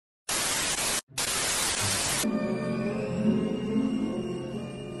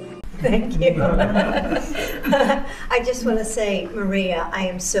Thank you. I just want to say, Maria, I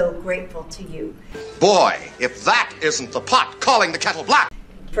am so grateful to you. Boy, if that isn't the pot calling the kettle black.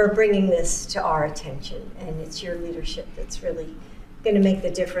 For bringing this to our attention. And it's your leadership that's really going to make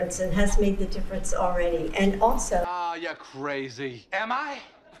the difference and has made the difference already. And also... Ah, you're crazy. Am I?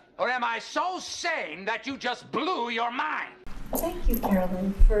 Or am I so sane that you just blew your mind? Thank you,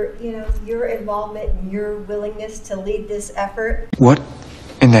 Carolyn, for your involvement and your willingness to lead this effort. What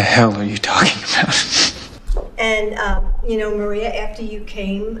in the hell are you talking about? And, Maria, after you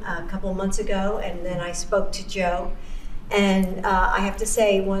came a couple of months ago, and then I spoke to Joe, and I have to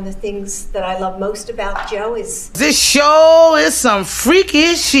say, one of the things that I love most about Joe is... This show is some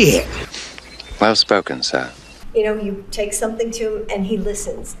freaky shit. Well spoken, sir. You take something to him, and he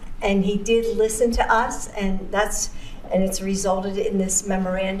listens. And he did listen to us, and it's resulted in this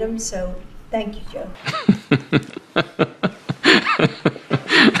memorandum, so thank you, Joe.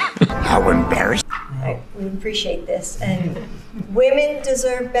 How embarrassing. We appreciate this, and women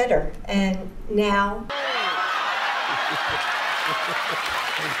deserve better, and now...